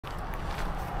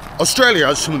Australia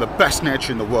has some of the best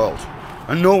nature in the world,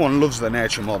 and no one loves their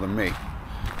nature more than me.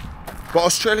 But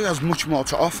Australia has much more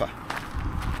to offer.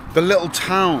 The little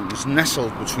towns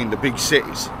nestled between the big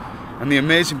cities and the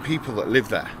amazing people that live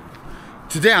there.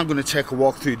 Today I'm going to take a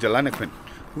walk through Deniliquin.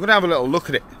 We're going to have a little look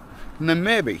at it, and then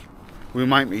maybe we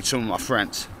might meet some of my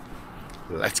friends.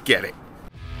 Let's get it.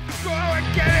 Go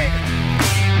and get it,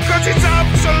 because it's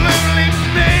absolutely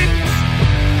mint.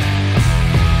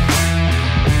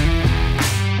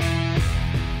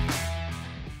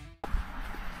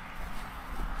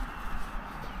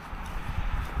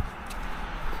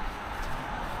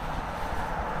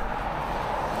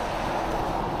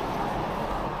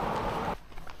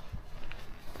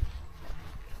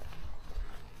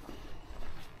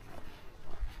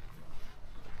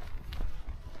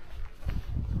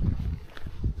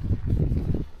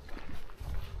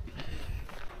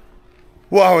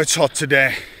 Wow, it's hot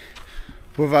today.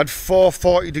 We've had 4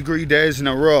 40-degree days in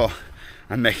a row,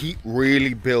 and the heat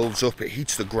really builds up. It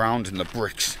heats the ground and the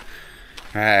bricks.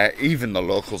 Even the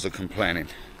locals are complaining.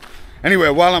 Anyway,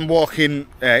 while I'm walking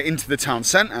into the town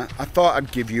centre, I thought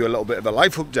I'd give you a little bit of a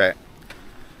life update.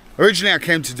 Originally I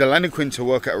came to Deniliquin to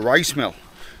work at a rice mill,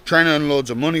 trying to earn loads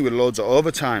of money with loads of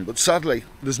overtime, but sadly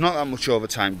there's not that much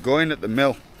overtime going at the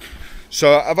mill,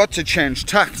 so I've had to change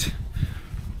tact.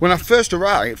 When I first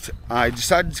arrived, I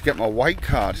decided to get my white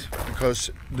card because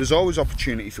there's always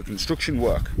opportunity for construction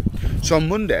work. So on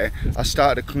Monday, I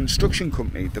started a construction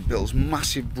company that builds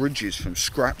massive bridges from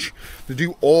scratch. They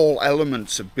do all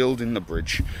elements of building the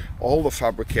bridge, all the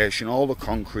fabrication, all the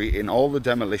concreting, all the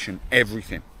demolition,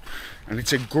 everything. And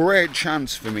it's a great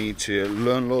chance for me to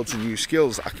learn loads of new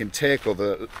skills I can take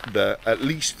over the at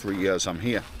least 3 years I'm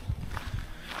here.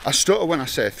 I stutter when I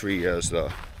say 3 years though.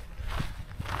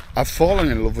 I've fallen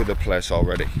in love with the place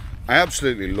already. I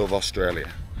absolutely love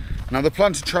Australia. Now the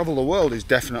plan to travel the world is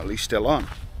definitely still on,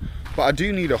 but I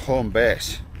do need a home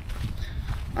base.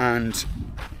 And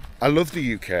I love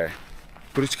the UK,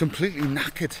 but it's completely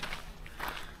knackered.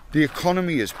 The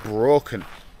economy is broken.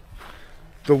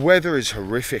 The weather is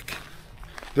horrific.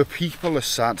 The people are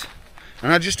sad.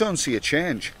 And I just don't see a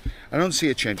change. I don't see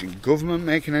a change in government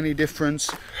making any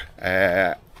difference.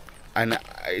 And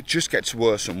it just gets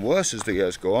worse and worse as the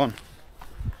years go on.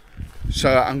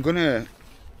 So I'm gonna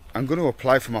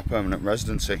apply for my permanent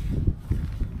residency.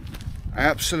 I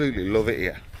absolutely love it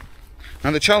here.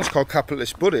 Now the channel's called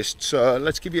Capitalist Buddhist, so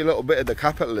let's give you a little bit of the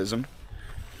capitalism.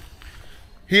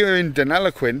 Here in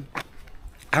Deniliquin,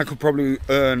 I could probably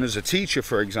earn as a teacher,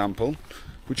 for example,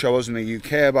 which I was in the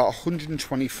UK, about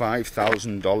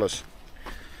 $125,000.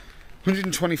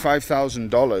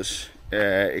 $125,000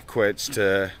 equates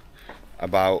to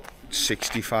about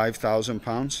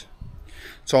 £65,000.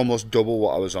 It's almost double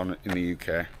what I was on in the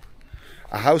UK.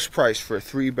 A house price for a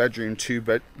 3-bedroom,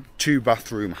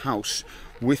 2-bathroom house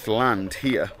with land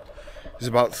here is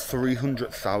about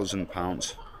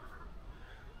 £300,000.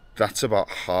 That's about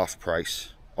half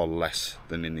price or less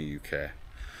than in the UK.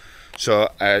 So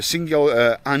a single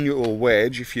annual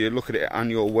wage, if you look at it,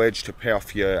 annual wage to pay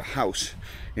off your house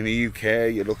in the UK,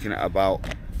 you're looking at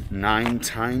about 9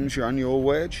 times your annual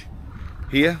wage.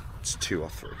 Here, it's 2 or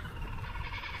 3.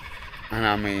 And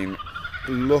I mean,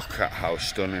 look at how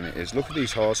stunning it is. Look at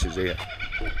these horses here.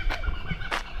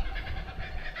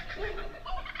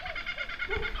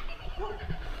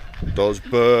 Those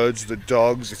birds, the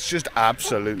dogs, it's just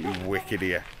absolutely wicked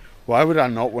here. Why would I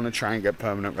not want to try and get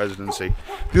permanent residency?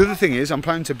 The other thing is, I'm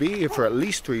planning to be here for at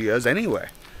least 3 years anyway.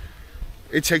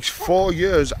 It takes 4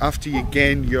 years after you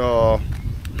gain your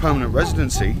permanent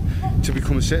residency to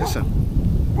become a citizen.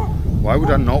 Why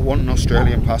would I not want an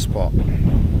Australian passport?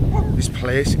 This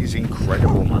place is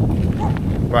incredible,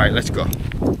 man. Right, let's go.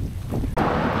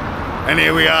 And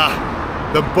here we are,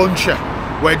 the Buncher,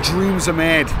 where dreams are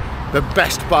made. The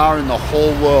best bar in the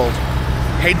whole world.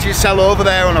 Head yourself over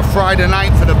there on a Friday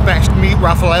night for the best meat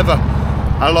raffle ever.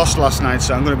 I lost last night,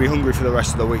 so I'm going to be hungry for the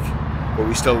rest of the week. But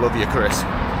we still love you, Chris.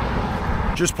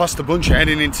 Just past the Buncher,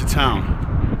 heading into town.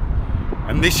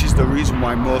 And this is the reason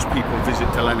why most people visit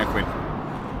Deniliquin.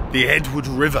 The Edward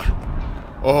River.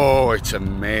 Oh, it's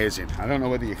amazing. I don't know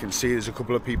whether you can see, there's a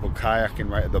couple of people kayaking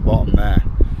right at the bottom there.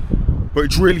 But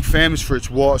it's really famous for its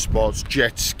water sports,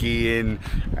 jet skiing,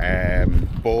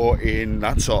 boating,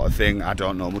 that sort of thing. I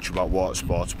don't know much about water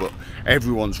sports, but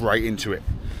everyone's right into it.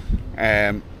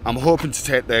 I'm hoping to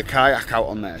take the kayak out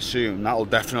on there soon. That'll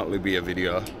definitely be a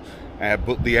video.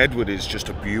 But the Edward is just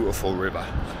a beautiful river.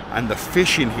 And the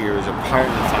fishing here is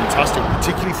apparently fantastic,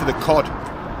 particularly for the cod.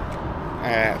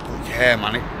 But yeah,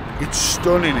 man, it's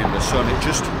stunning in the sun.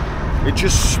 It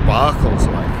just sparkles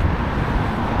like.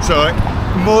 So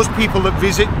most people that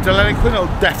visit Deniliquin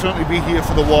will definitely be here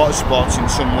for the water sports in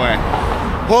some way.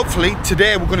 Hopefully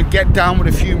today we're going to get down with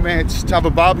a few mates to have a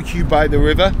barbecue by the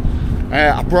river.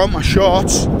 I brought my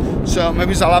shorts, so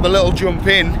maybe I'll have a little jump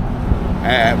in.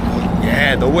 But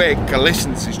yeah, the way it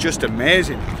glistens is just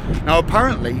amazing. Now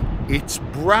apparently it's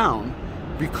brown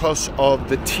because of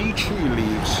the tea tree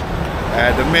leaves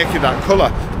that make it that colour.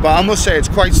 But I must say it's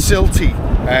quite silty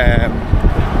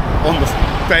on the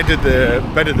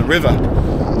bed of the river.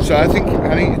 So I think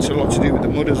it's a lot to do with the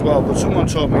mud as well. But someone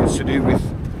told me it's to do with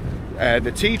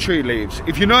the tea tree leaves.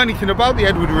 If you know anything about the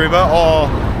Edward River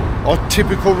or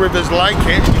typical rivers like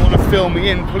it, and you want to fill me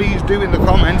in, please do in the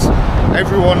comments.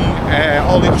 Everyone,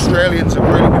 all the Australians have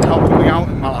really been helping me out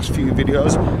in my last few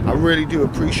videos. I really do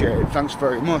appreciate it. Thanks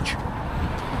very much.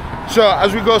 So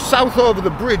as we go south over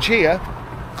the bridge here,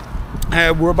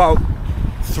 we're about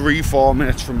 3-4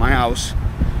 minutes from my house.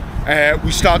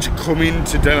 We start to come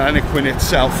into Deniliquin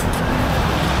itself.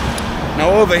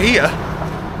 Now over here,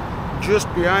 just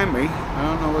behind me, I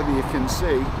don't know whether you can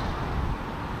see,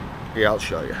 yeah, I'll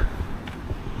show you,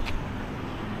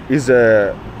 is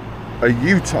a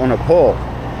ute on a pole.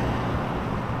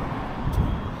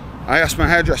 I asked my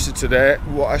hairdresser today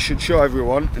what I should show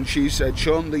everyone, and she said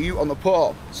show them the ute on the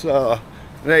pole. So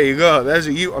there you go, there's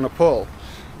a ute on a pole.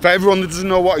 For everyone that doesn't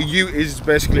know what a ute is, it's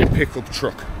basically a pickup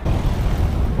truck.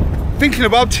 Thinking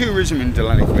about tourism in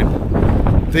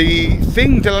Deniliquin, the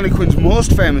thing Deniliquin's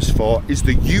most famous for is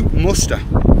the ute muster.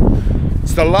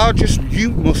 It's the largest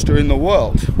ute muster in the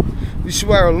world. This is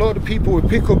where a lot of people with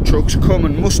pickup trucks come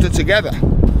and muster together.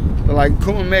 They're like,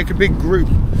 come and make a big group.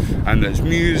 And there's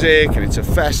music, and it's a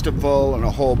festival, and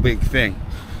a whole big thing.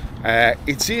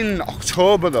 It's in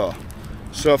October though.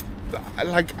 So,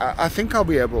 I think I'll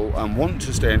be able and want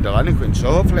to stay in Deniliquin.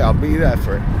 So hopefully I'll be there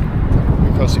for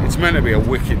it, because it's meant to be a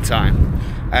wicked time.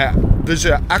 There's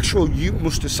an actual ute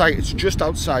muster site. It's just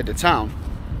outside the town.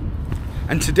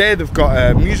 And today they've got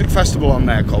a music festival on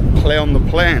there called Play on the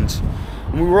Plains.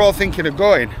 And we were all thinking of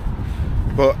going,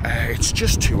 but it's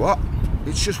just too hot.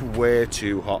 It's just way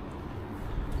too hot.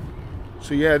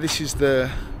 So yeah, this is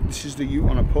the ute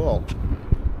on a pole.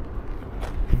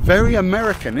 Very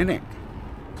American, isn't it?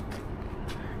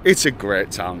 It's a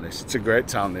great town, this. It's a great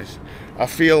town, this. I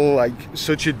feel like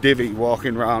such a divvy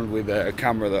walking around with a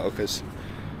camera though, because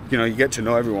you know, you get to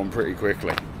know everyone pretty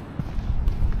quickly.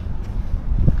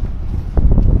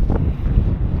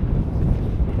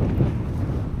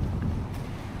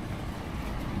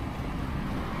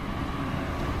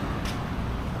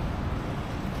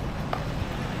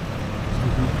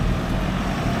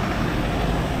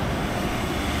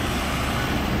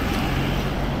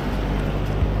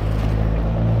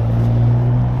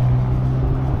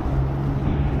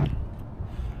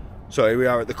 So here we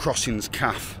are at the Crossings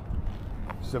Cafe.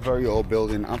 It's a very old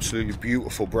building, absolutely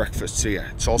beautiful breakfasts here.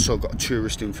 It's also got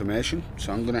tourist information,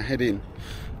 so I'm going to head in.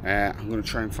 I'm going to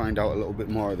try and find out a little bit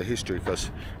more of the history, because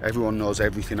everyone knows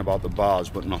everything about the bars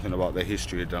but nothing about the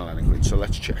history of Deniliquin, so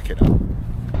let's check it out.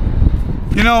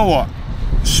 You know what?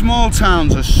 Small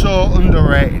towns are so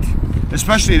underrated,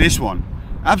 especially this one.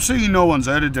 Absolutely no one's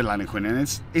heard of Deniliquin,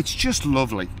 and it's just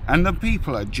lovely, and the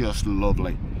people are just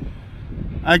lovely.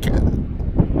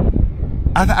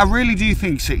 I really do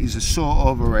think cities are so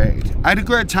overrated. I had a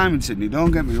great time in Sydney,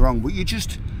 don't get me wrong, but you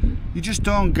just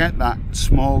don't get that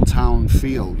small town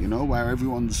feel, you know, where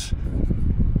everyone's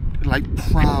like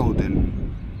proud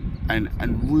and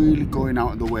really going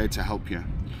out of the way to help you.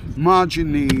 Marge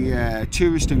in the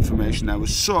tourist information there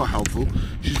was so helpful.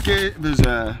 She gave us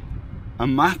a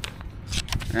map.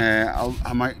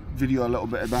 I might video a little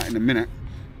bit of that in a minute.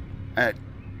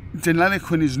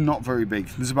 Deniliquin is not very big.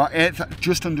 There's about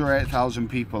just under 8,000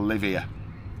 people live here.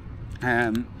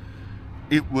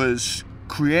 It was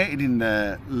created in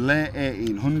the late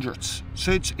 1800s,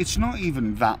 so it's not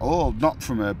even that old, not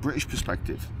from a British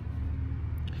perspective.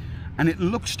 And it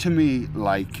looks to me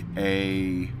like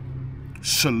a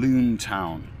saloon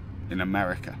town in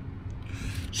America.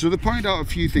 So they point out a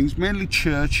few things, mainly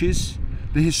churches,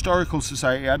 the Historical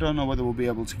Society. I don't know whether we'll be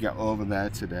able to get over there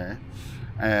today.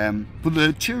 But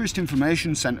the Tourist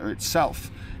Information Centre itself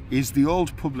is the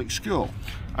old public school.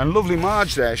 And lovely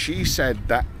Marge there, she said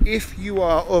that if you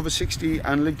are over 60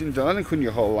 and lived in Deniliquin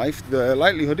your whole life, the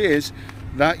likelihood is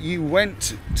that you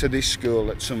went to this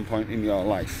school at some point in your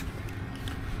life.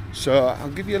 So I'll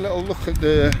give you a little look at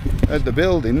the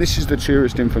building. This is the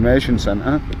Tourist Information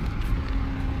Centre.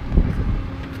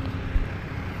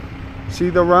 See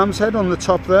the ram's head on the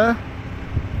top there?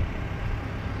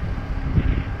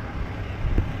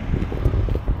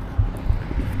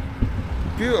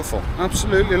 Beautiful,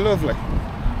 absolutely lovely.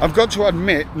 I've got to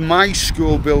admit, my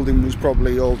school building was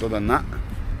probably older than that.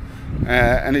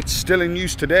 and it's still in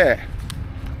use today.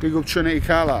 Big up Trinity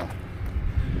Carlisle.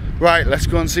 Right, let's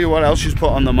go and see what else she's put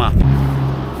on the map.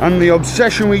 And the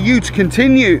obsession with utes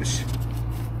continues.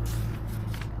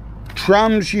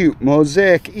 Trams ute,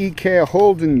 Mosaic EK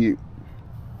Holden ute.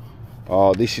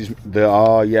 Oh, this is the,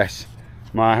 oh yes,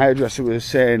 my hairdresser was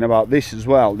saying about this as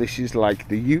well. This is like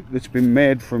the ute that's been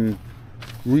made from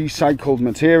recycled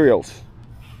materials.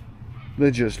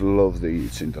 They just love the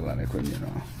utes in Deniliquin, you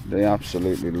know. They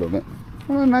absolutely love it.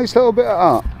 What a nice little bit of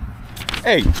art.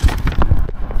 Hey,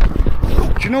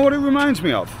 do you know what it reminds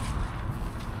me of?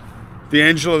 The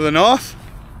Angel of the North.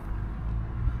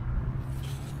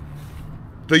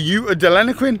 The Ute of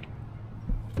Deniliquin.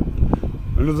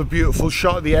 Another beautiful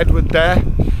shot of the Edward there.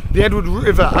 The Edward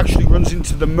River actually runs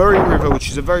into the Murray River, which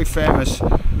is a very famous,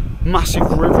 massive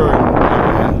river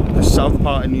in the south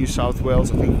part of New South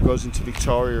Wales. I think it goes into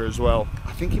Victoria as well.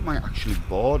 I think it might actually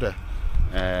border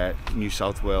New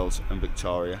South Wales and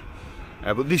Victoria.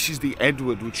 But this is the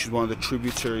Edward, which is one of the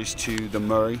tributaries to the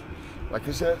Murray. Like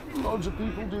I said, loads of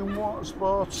people doing water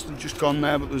sports. They've just gone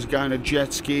there, but there's a guy in a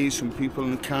jet ski, some people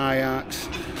in kayaks.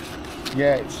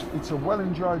 Yeah, it's a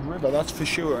well-enjoyed river, that's for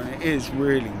sure, and it is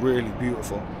really, really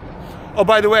beautiful. Oh,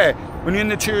 by the way, when you're in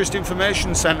the Tourist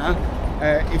Information Centre,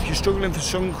 if you're struggling for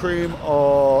sun cream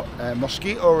or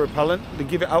mosquito repellent, they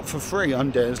give it out for free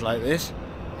on days like this,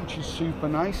 which is super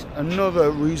nice.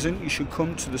 Another reason you should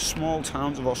come to the small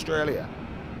towns of Australia.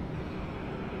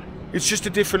 It's just a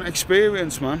different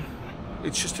experience, man.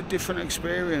 It's just a different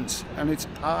experience, and it's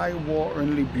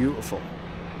eye-wateringly beautiful.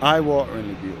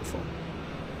 Eye-wateringly beautiful.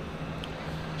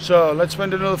 So let's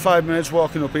spend another 5 minutes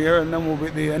walking up here, and then we'll be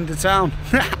at the end of town.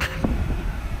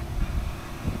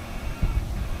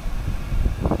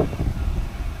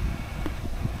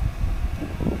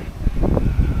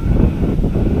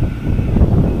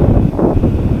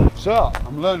 So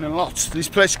I'm learning lots. This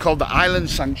place is called the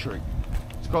Island Sanctuary.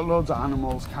 It's got loads of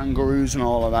animals, kangaroos and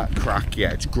all of that crack.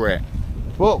 Yeah, it's great.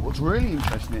 But what's really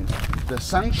interesting is the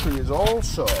sanctuary is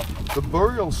also the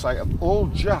burial site of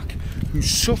old Jack, who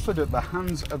suffered at the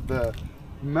hands of the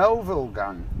Melville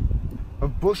gang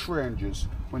of bushrangers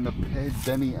when they paid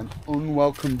Denny an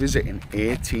unwelcome visit in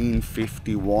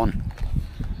 1851.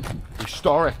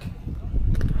 Historic.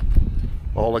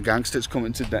 All the gangsters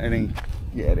coming to Denny.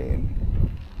 Get in.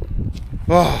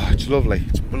 Oh, it's lovely.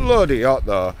 It's bloody hot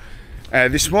though.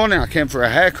 This morning I came for a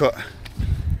haircut,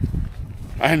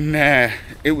 and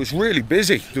it was really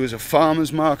busy. There was a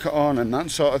farmer's market on and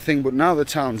that sort of thing, but now the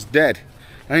town's dead.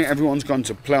 I think everyone's gone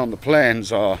to play on the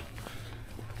plains, or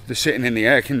they're sitting in the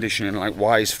air conditioning like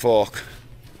wise folk.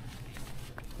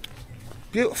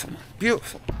 Beautiful, man,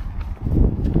 beautiful.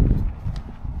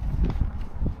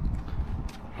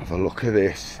 Have a look at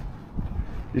this.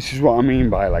 This is what I mean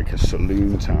by like a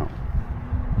saloon town.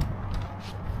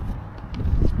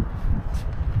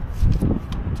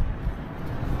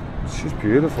 It's just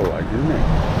beautiful, like, isn't it?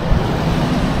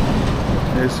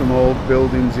 There's some old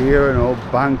buildings here, an old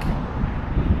bank,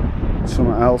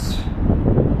 something else.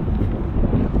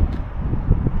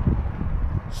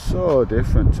 So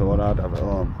different to what I'd have at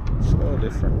home. So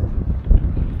different.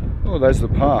 Oh, there's the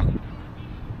park.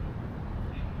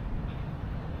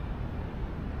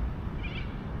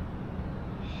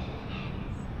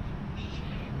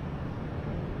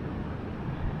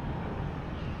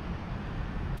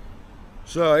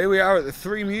 So here we are at the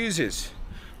Three Muses.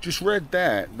 Just read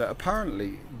there that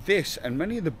apparently this and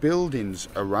many of the buildings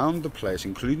around the place,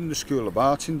 including the School of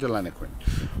Art in Deniliquin,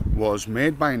 was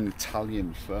made by an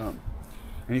Italian firm.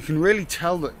 And you can really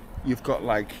tell that you've got,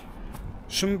 like,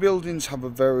 some buildings have a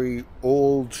very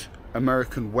old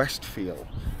American West feel,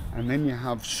 and then you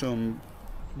have some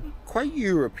quite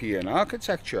European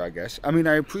architecture, I guess. I mean,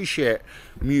 I appreciate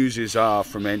muses are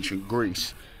from ancient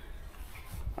Greece,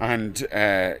 and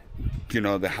you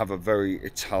know, they have a very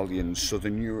Italian,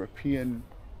 Southern European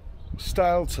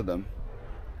style to them,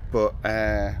 but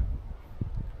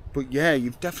yeah,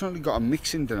 you've definitely got a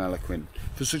mix in Deniliquin.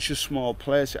 For such a small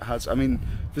place, it has, I mean,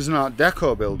 there's an Art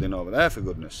Deco building over there, for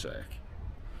goodness sake.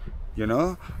 You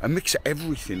know, a mix of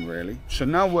everything, really. So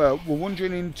now we're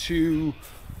wandering into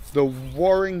the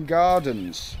Warring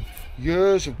Gardens.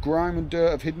 Years of grime and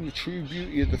dirt have hidden the true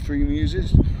beauty of the Three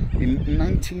Muses. In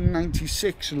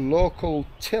 1996, local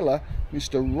tiller,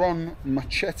 Mr. Ron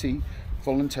Machetti,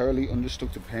 voluntarily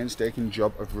undertook the painstaking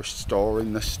job of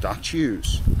restoring the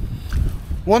statues.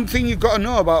 One thing you've got to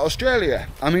know about Australia,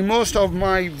 I mean, most of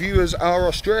my viewers are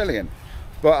Australian,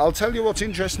 but I'll tell you what's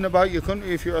interesting about your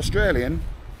country if you're Australian,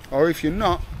 or if you're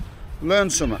not, learn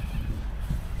something.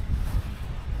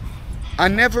 I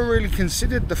never really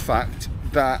considered the fact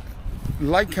that,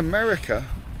 like America,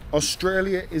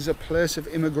 Australia is a place of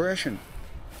immigration.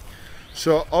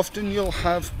 So often you'll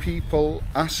have people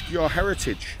ask your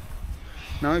heritage.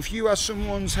 Now, if you ask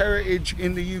someone's heritage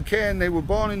in the UK and they were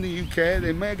born in the UK,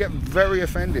 they may get very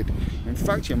offended. In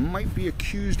fact, you might be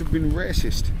accused of being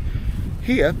racist.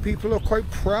 Here, people are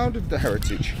quite proud of the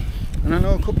heritage. And I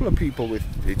know a couple of people with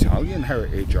Italian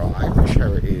heritage or Irish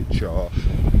heritage, or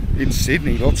in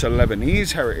Sydney, lots of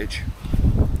Lebanese heritage.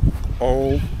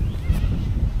 Oh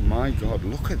my God,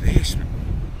 look at this.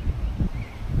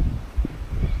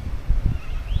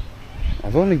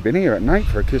 I've only been here at night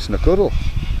for a kiss and a cuddle.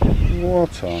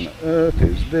 What on earth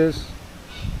is this?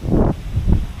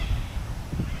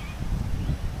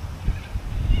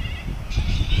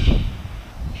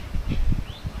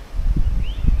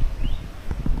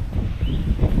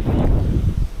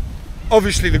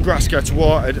 Obviously the grass gets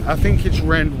watered. I think it's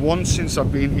rained once since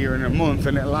I've been here in a month,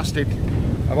 and it lasted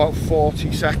about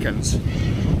 40 seconds.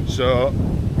 So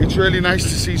it's really nice to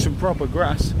see some proper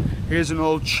grass. Here's an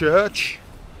old church.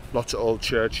 Lots of old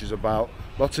churches about.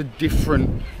 Lots of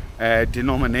different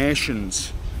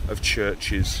denominations of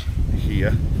churches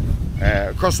here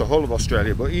across the whole of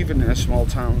Australia, but even in a small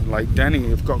town like Denny,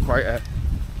 you've got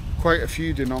quite a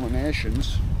few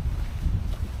denominations.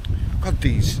 God,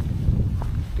 these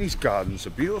gardens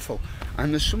are beautiful,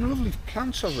 and there's some lovely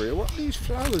plants over here. What are these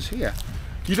flowers here?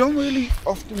 You don't really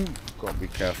often, got to be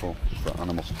careful for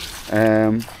animals.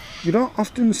 You don't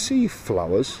often see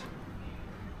flowers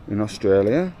in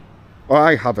Australia. Well,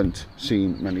 I haven't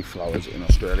seen many flowers in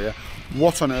Australia.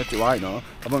 What on earth do I know?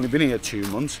 I've only been here 2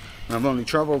 months, and I've only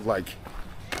travelled like,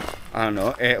 I don't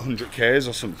know, 800 k's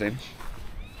or something.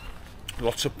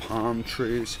 Lots of palm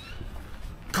trees.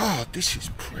 God, this is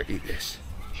pretty, this.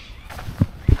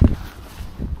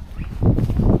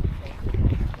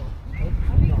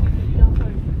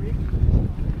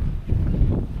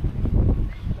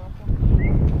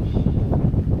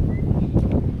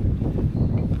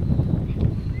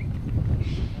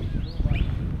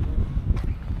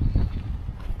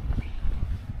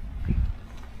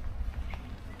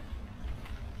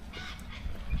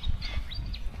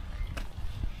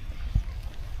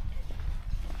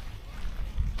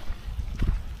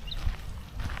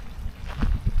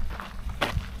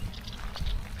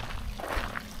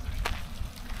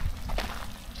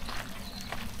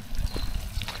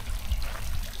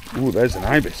 Ooh, there's an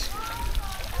ibis.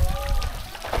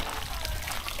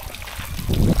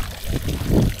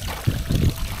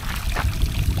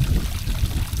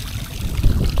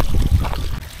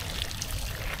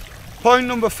 Point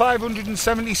number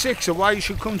 576 of why you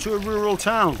should come to a rural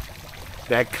town.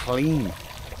 They're clean.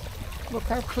 Look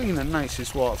how clean and nice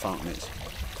this water fountain is.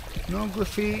 No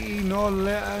graffiti, no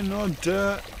litter, no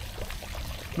dirt.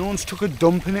 No one's took a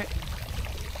dump in it.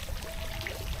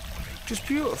 Just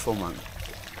beautiful, man.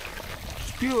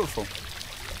 Just beautiful.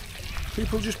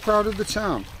 People just proud of the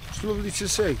town. It's lovely to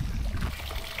see.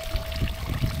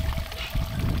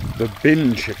 The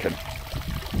bin chicken.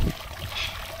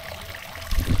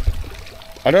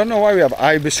 I don't know why we have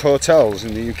ibis hotels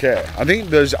in the UK. I think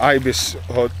there's ibis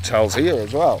hotels here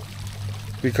as well,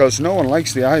 because no one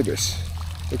likes the ibis.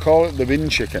 They call it the bin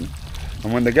chicken,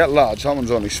 and when they get large, that one's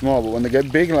only small, but when they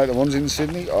get big like the ones in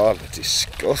Sydney, oh, they're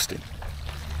disgusting.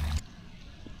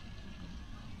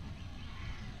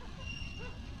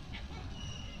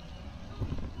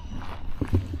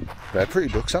 They're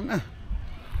pretty ducks, aren't they?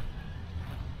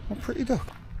 What a pretty duck.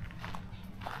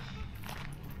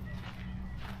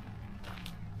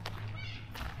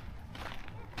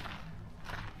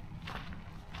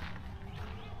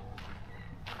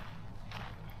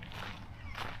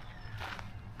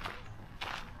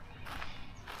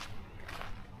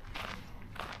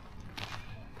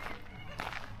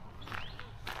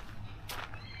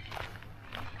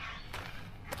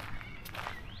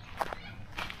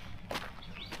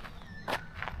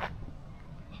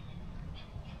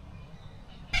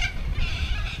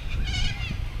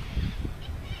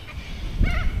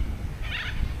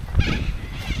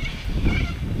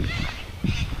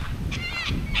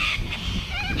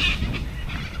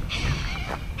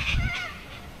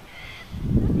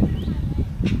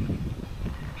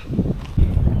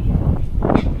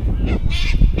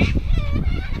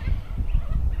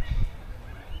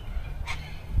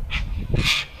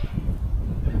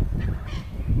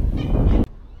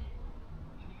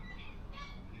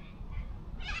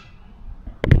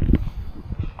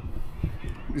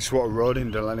 This is what a road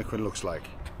in Deniliquin looks like.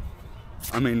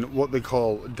 I mean, what they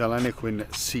call Deniliquin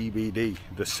CBD,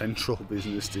 the Central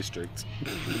Business District.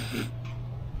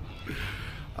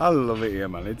 I love it here,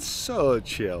 man. It's so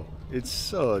chill. It's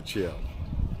so chill.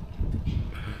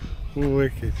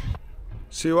 Wicked.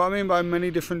 See what I mean by many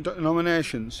different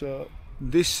denominations? So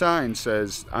this sign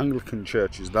says Anglican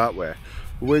Church is that way.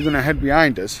 We're going to head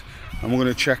behind us and we're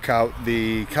going to check out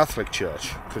the Catholic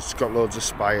Church because it's got loads of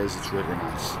spires. It's really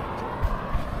nice.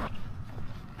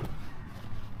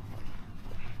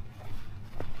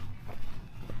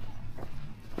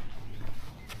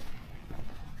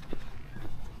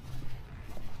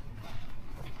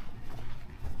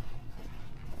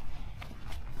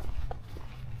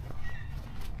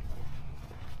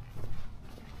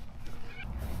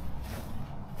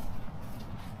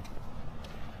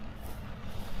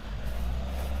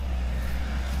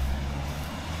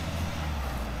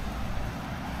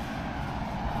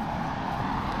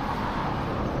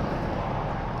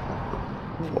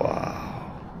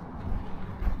 Wow.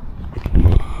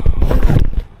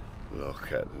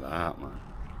 Look at that, man.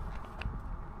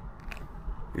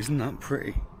 Isn't that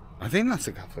pretty? I think that's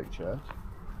a Catholic church.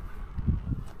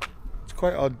 It's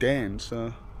quite ordained,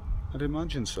 so I'd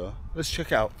imagine so. Let's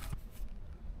check out.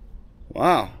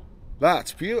 Wow,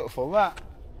 that's beautiful, that.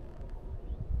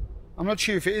 I'm not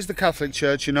sure if it is the Catholic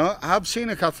church, you know. I have seen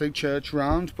a Catholic church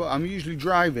round, but I'm usually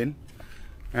driving.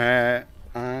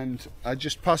 And I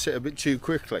just pass it a bit too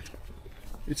quickly.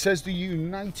 It says the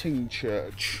Uniting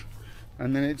Church,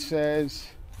 and then it says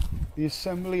the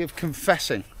Assembly of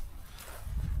Confessing.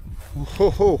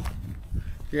 Oh,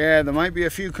 yeah, there might be a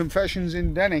few confessions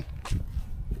in Denny.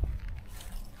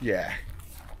 Yeah,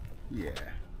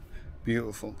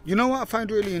 beautiful. You know what I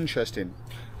find really interesting?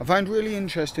 I find really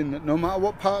interesting that no matter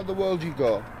what part of the world you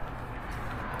go,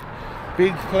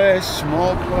 big place,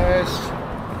 small place,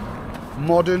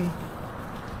 modern,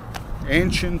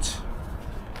 ancient,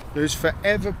 there's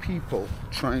forever people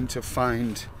trying to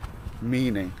find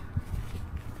meaning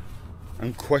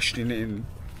and questioning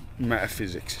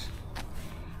metaphysics.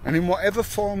 And in whatever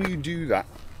form you do that,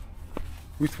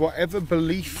 with whatever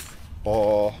belief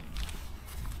or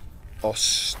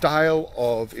style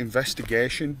of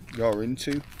investigation you're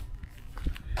into,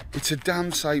 it's a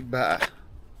damn sight better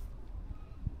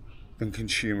than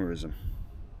consumerism.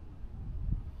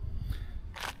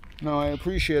 Now, I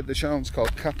appreciate the channel's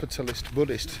called Capitalist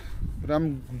Buddhist, but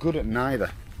I'm good at neither.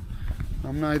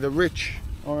 I'm neither rich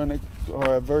or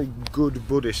a very good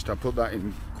Buddhist. I put that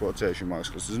in quotation marks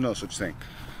because there's no such thing.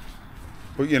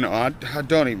 But you know, I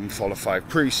don't even follow 5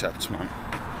 precepts, man.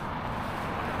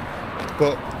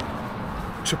 But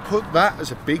to put that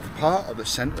as a big part of the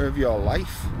centre of your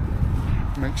life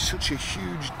makes such a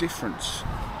huge difference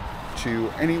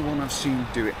to anyone I've seen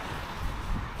do it.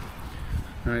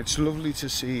 And it's lovely to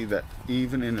see that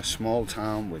even in a small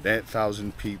town with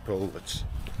 8,000 people that's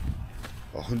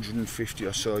 150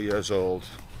 or so years old,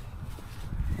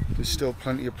 there's still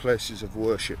plenty of places of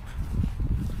worship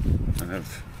and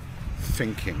of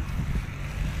thinking.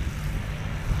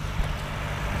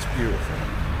 It's beautiful.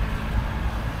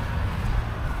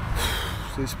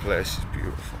 This place is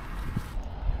beautiful.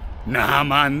 Nah,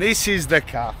 man, this is the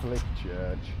Catholic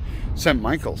Church. St.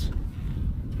 Michael's.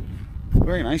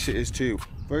 Very nice it is too.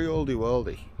 Very oldie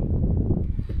worldy.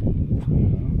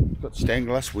 Got stained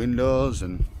glass windows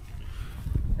and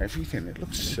everything. It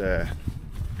looks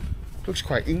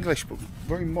quite English, but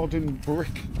very modern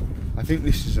brick. I think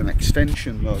this is an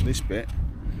extension though, this bit.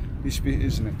 This bit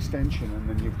is an extension, and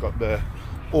then you've got the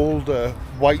older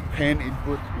white painted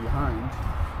brick behind.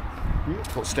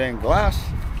 Beautiful stained glass.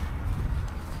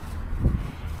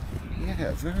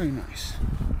 Yeah, very nice.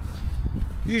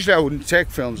 Usually I wouldn't take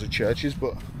films of churches,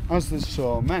 but as there's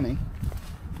so many,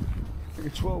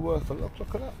 it's well worth a look.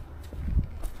 Look at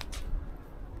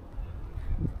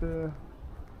that.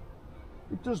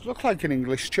 It does look like an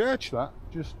English church, that.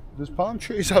 Just, there's palm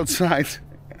trees outside.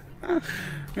 I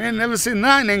ain't never seen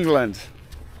that in England.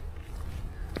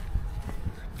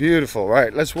 Beautiful.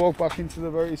 Right, let's walk back into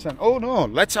the very centre. Oh no,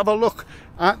 let's have a look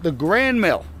at the grain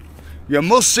mill. You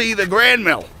must see the grain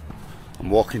mill. I'm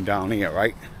walking down here,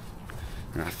 right?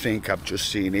 And I think I've just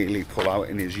seen Ely pull out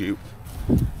in his ute.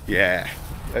 Yeah,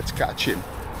 let's catch him.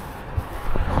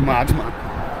 Madman.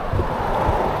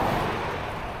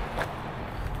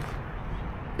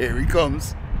 Here he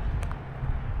comes.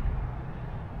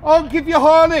 I'll give you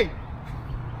honey.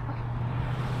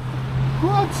 Go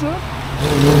on, sir.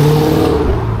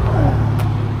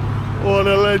 What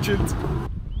a legend.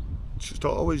 It's just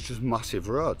always just massive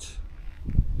roads.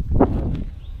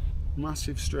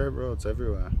 Massive straight roads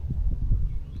everywhere.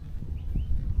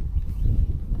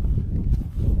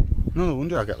 No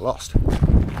wonder I get lost.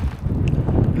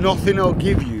 Nothing will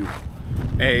give you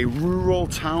a rural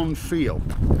town feel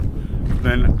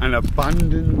than an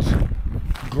abandoned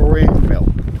grain mill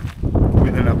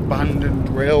with an abandoned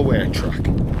railway track.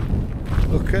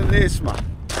 Look at this, man.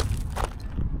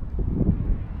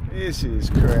 This is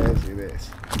crazy, this.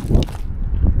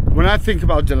 When I think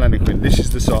about Deniliquin, this is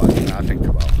the sort of thing I think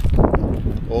about.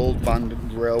 Old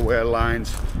abandoned railway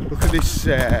lines. Look at this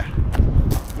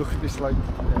like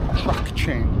track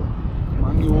changer.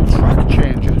 Manual track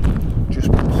changer.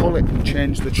 Just pull it and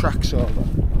change the tracks over.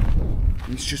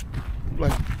 It's just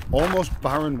like almost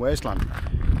barren wasteland.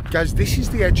 Guys, this is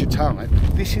the edge of town. Like,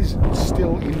 this is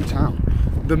still in town.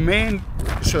 The main,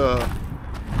 so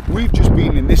we've just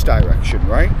been in this direction,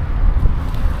 right?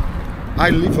 I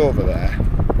live over there.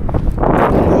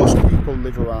 Most people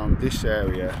live around this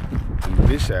area and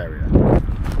this area.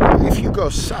 But if you go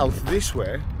south this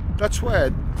way, that's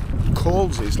where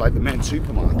Coles is, like the main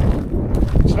supermarket.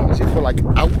 It's not as if we're like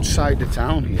outside the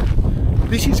town here.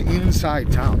 This is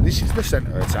inside town. This is the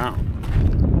centre of town.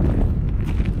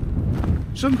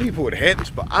 Some people would hate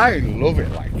this, but I love it.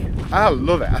 Like, I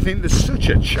love it. I think there's such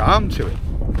a charm to it.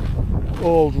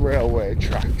 Old railway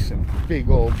tracks and big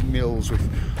old mills with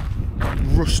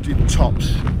rusted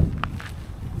tops.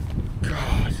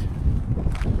 God,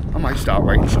 I might start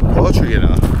writing some poetry, you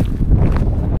know.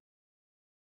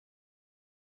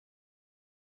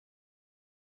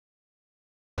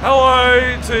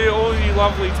 Hello to all you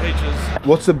lovely teachers.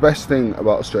 What's the best thing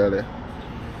about Australia?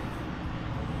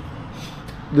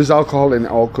 There's alcohol in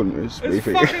all countries. It's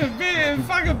fucking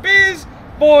beers,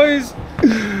 boys,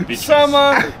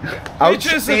 summer,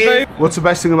 bitches and beer. What's the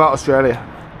best thing about Australia?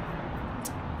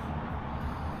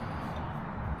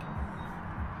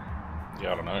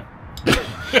 Yeah, I don't know.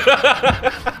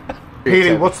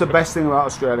 Healy, what's the best thing about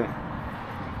Australia?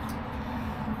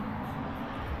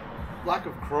 Lack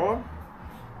of crime.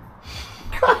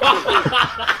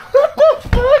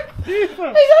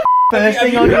 First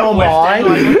thing on your mind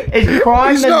is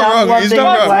crime. The number one thing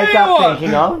you wake up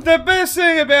thinking of. The best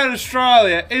thing about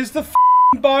Australia is the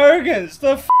f***ing bogans,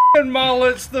 the f***ing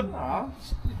mullets, the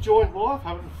Joint life,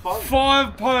 having fun.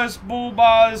 5-post bull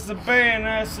bars, the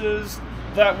BNSs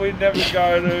that we never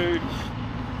go to.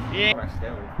 Yeah.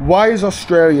 Why is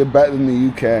Australia better than the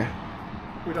UK?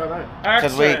 We don't know.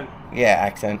 Accent.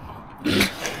 Accent.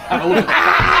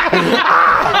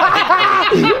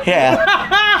 Yeah.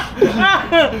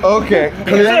 Okay.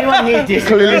 Does anyone here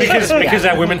disagree? Because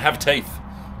our women have teeth.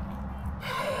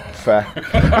 Fair.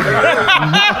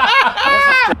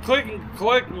 Click and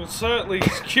collect will certainly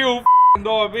cure f***ing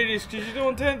diabetes because you're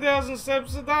doing 10,000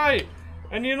 steps a day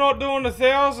and you're not doing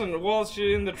 1,000 whilst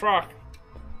you're in the truck.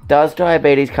 Does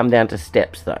diabetes come down to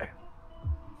steps though?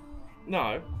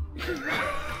 No. I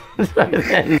know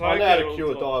how to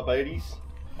cure diabetes.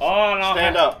 Oh no.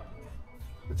 Stand up.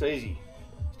 It's easy.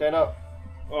 Stand up.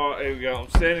 Oh, here we go. I'm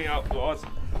standing up, guys.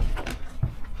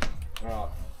 Alright.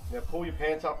 Now pull your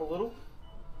pants up a little.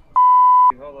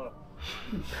 Hold on.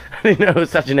 I didn't know it was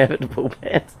such an inevitable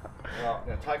pants. Alright,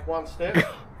 now take one step.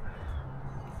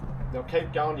 Now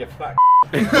keep going, you fat.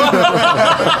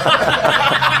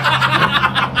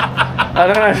 I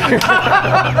don't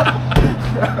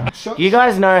know. You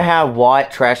guys know how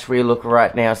white trash we look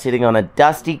right now, sitting on a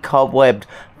dusty, cobwebbed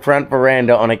front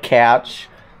veranda on a couch,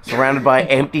 surrounded by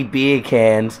empty beer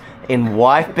cans in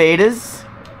wife beaters?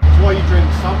 That's why you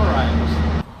drink summer ales.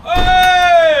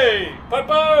 Hey!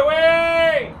 Popo,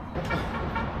 hey!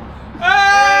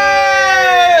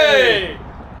 Hey!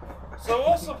 So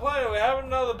what's the plan? Are we having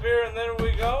another beer and then are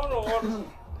we going, or what?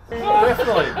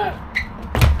 Definitely.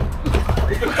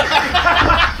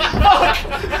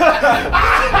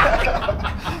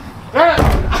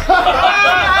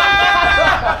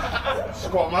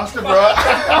 Squat master, bro.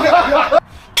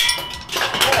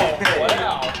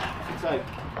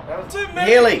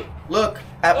 Healy, look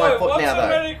at my foot now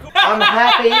though. I'm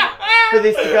happy for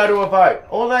this to go to a vote.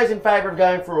 All those in favour of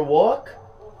going for a walk?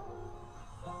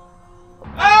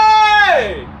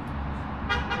 Hey!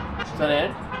 Is that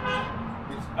it?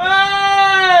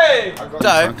 Hey!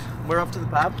 So, we're off to the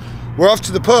pub. We're off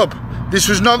to the pub. This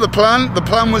was not the plan. The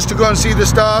plan was to go and see the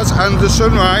stars and the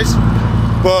sunrise,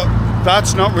 but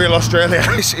that's not real Australia.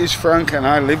 This is Frank and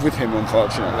I live with him,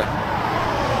 unfortunately.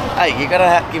 Hey, you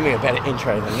gotta give me a better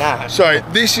intro than that. Sorry,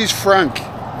 this is Frank,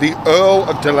 the Earl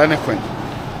of Deniliquin.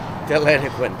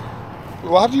 Deniliquin.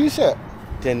 How do you say it?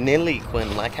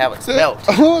 Deniliquin, like how it's spelled.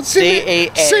 Oh, silly,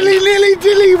 D-E-N. silly, lily,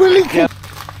 dilly, willy. Yep.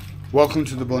 Welcome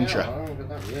to the Buncher,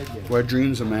 where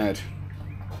dreams are made.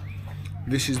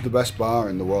 This is the best bar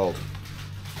in the world.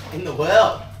 In the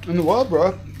world. In the world,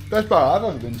 bro. Best bar I've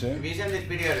ever been to. If you send this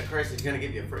video to Chris, he's gonna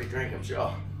give you a free drink, I'm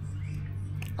sure.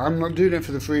 I'm not doing it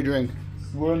for the free drink.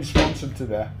 We're unsponsored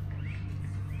today.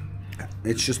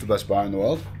 It's just the best bar in the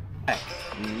world.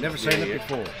 Never seen it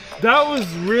before. That was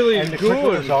really And the cricket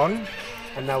was good. on,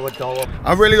 and they were dollar.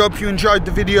 I really hope you enjoyed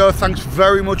the video. Thanks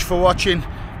very much for watching.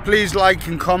 Please like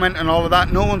and comment and all of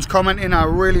that. No one's commenting. I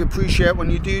really appreciate when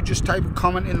you do. Just type a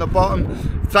comment in the bottom.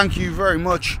 Thank you very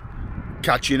much.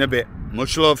 Catch you in a bit.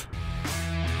 Much love.